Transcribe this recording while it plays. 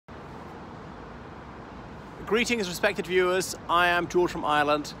Greetings, respected viewers. I am George from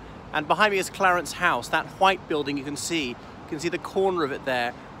Ireland, and behind me is Clarence House. That white building you can see the corner of it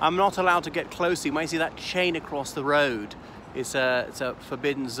there. I'm not allowed to get closer. You might see that chain across the road. It's a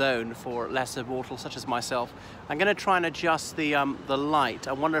forbidden zone for lesser mortals such as myself. I'm going to try and adjust the light.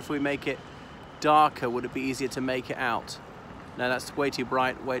 I wonder if we make it darker, would it be easier to make it out? No, that's way too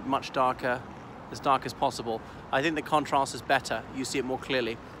bright. Way much darker, as dark as possible. I think the contrast is better. You see it more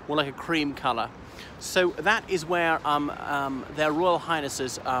clearly, more like a cream colour. So that is where their Royal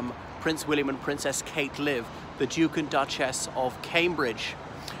Highnesses Prince William and Princess Kate live, the Duke and Duchess of Cambridge.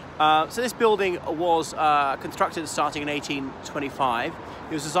 So this building was constructed starting in 1825.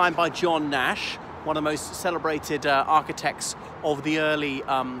 It was designed by John Nash, one of the most celebrated architects of the early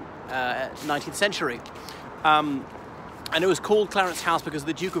 19th century. And it was called Clarence House because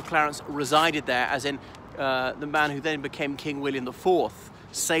the Duke of Clarence resided there, as in the man who then became King William IV,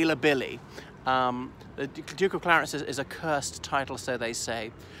 Sailor Billy. The Duke of Clarence is a cursed title, so they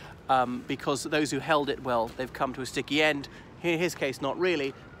say, because those who held it, well, they've come to a sticky end. In his case, not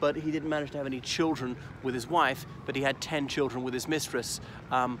really, but he didn't manage to have any children with his wife, but he had 10 children with his mistress,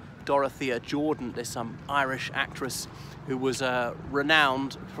 Dorothea Jordan, this Irish actress who was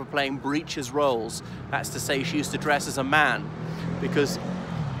renowned for playing breeches roles. That's to say, she used to dress as a man, because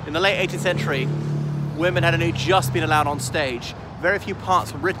in the late 18th century, women had only just been allowed on stage. Very few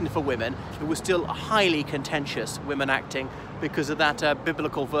parts were written for women. It was still highly contentious, women acting, because of that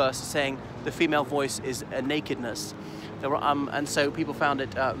biblical verse saying the female voice is a nakedness. There were, and so people found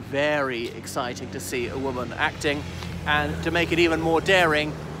it very exciting to see a woman acting, and to make it even more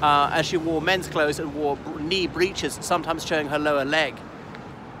daring, as she wore men's clothes and wore knee breeches, sometimes showing her lower leg,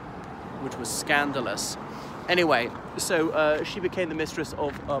 which was scandalous. Anyway, so she became the mistress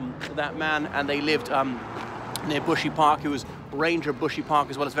of that man, and they lived near Bushy Park. He was Ranger Bushy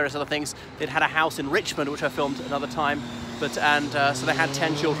Park, as well as various other things. They'd had a house in Richmond, which I filmed another time, so they had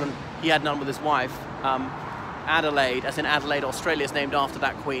 10 children. He had none with his wife. Adelaide, as in Adelaide, Australia, is named after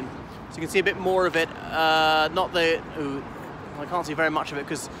that queen. So you can see a bit more of it. I can't see very much of it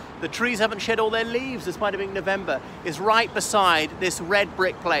because the trees haven't shed all their leaves despite it being November. It's right beside this red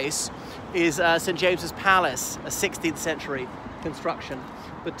brick place is St James's Palace, a 16th century construction.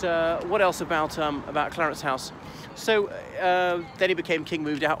 But what else about Clarence House? So then he became king,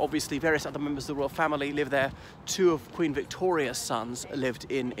 moved out. Obviously, various other members of the royal family lived there. Two of Queen Victoria's sons lived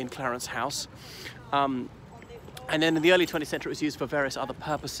in Clarence House. And then in the early 20th century, it was used for various other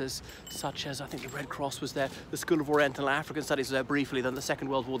purposes, such as, I think, the Red Cross was there, the School of Oriental and African Studies was there briefly, then the Second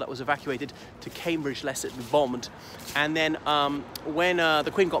World War that was evacuated to Cambridge, lest it be bombed. And then when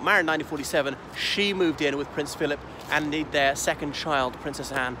the Queen got married in 1947, she moved in with Prince Philip, and indeed their second child,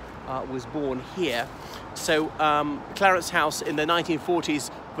 Princess Anne, was born here. So Clarence House, in the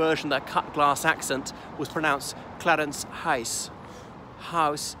 1940s version, that cut glass accent, was pronounced Clarence House.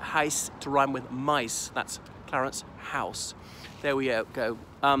 House to rhyme with mice. That's Clarence House. There we go.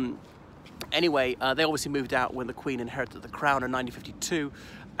 Anyway, they obviously moved out when the Queen inherited the crown in 1952,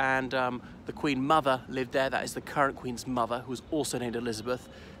 and the Queen Mother lived there. That is the current Queen's mother, who was also named Elizabeth,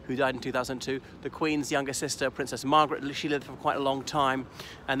 who died in 2002. The Queen's younger sister, Princess Margaret, she lived for quite a long time,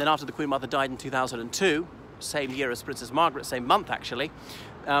 and then after the Queen Mother died in 2002, same year as Princess Margaret, same month actually,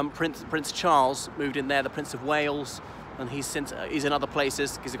 Prince Charles moved in there, the Prince of Wales, and he's in other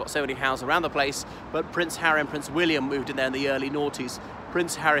places because he's got so many houses around the place. But Prince Harry and Prince William moved in there in the early noughties.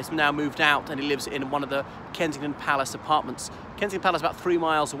 Prince Harry's now moved out and he lives in one of the Kensington Palace apartments. Kensington Palace, about 3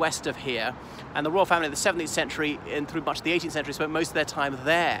 miles west of here. And the royal family in the 17th century and through much of the 18th century spent most of their time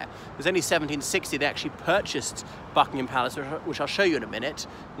there. It was only 1760 they actually purchased Buckingham Palace, which I'll show you in a minute,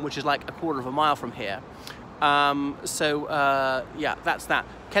 which is like a quarter of a mile from here. Yeah, that's that.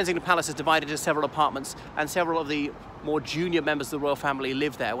 Kensington Palace is divided into several apartments, and several of the more junior members of the royal family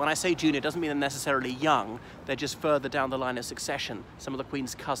live there. When I say junior, it doesn't mean they're necessarily young. They're just further down the line of succession. Some of the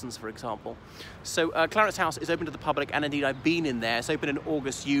Queen's cousins, for example. So Clarence House is open to the public, and indeed I've been in there. It's open in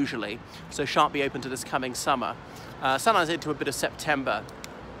August usually, so shan't be open to this coming summer. Sometimes into a bit of September.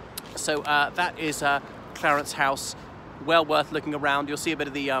 So that is Clarence House. Well worth looking around. You'll see a bit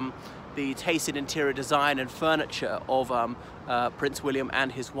of the tasted interior design and furniture of Prince William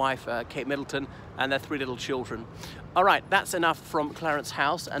and his wife, Kate Middleton, and their 3 little children. All right, that's enough from Clarence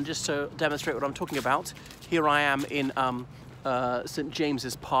House, and just to demonstrate what I'm talking about, here I am in St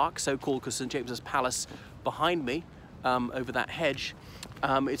James's Park, so called because St James's Palace behind me, over that hedge.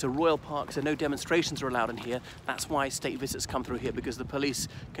 It's a royal park, so no demonstrations are allowed in here. That's why state visits come through here, because the police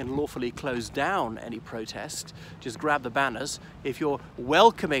can lawfully close down any protest. Just grab the banners. If you're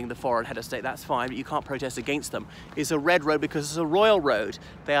welcoming the foreign head of state, that's fine, but you can't protest against them. It's a red road because it's a royal road.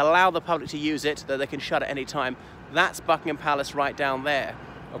 They allow the public to use it, though they can shut at any time. That's Buckingham Palace right down there,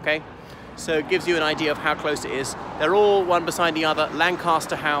 okay? So it gives you an idea of how close it is. They're all one beside the other.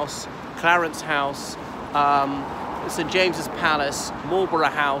 Lancaster House, Clarence House, St James's Palace, Marlborough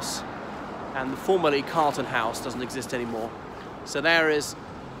House, and the formerly Carlton House doesn't exist anymore. So there's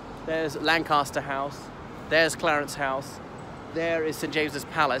Lancaster House, there's Clarence House, there is St James's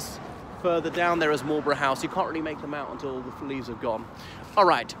Palace. Further down there is Marlborough House. You can't really make them out until the leaves have gone. All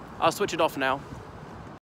right, I'll switch it off now.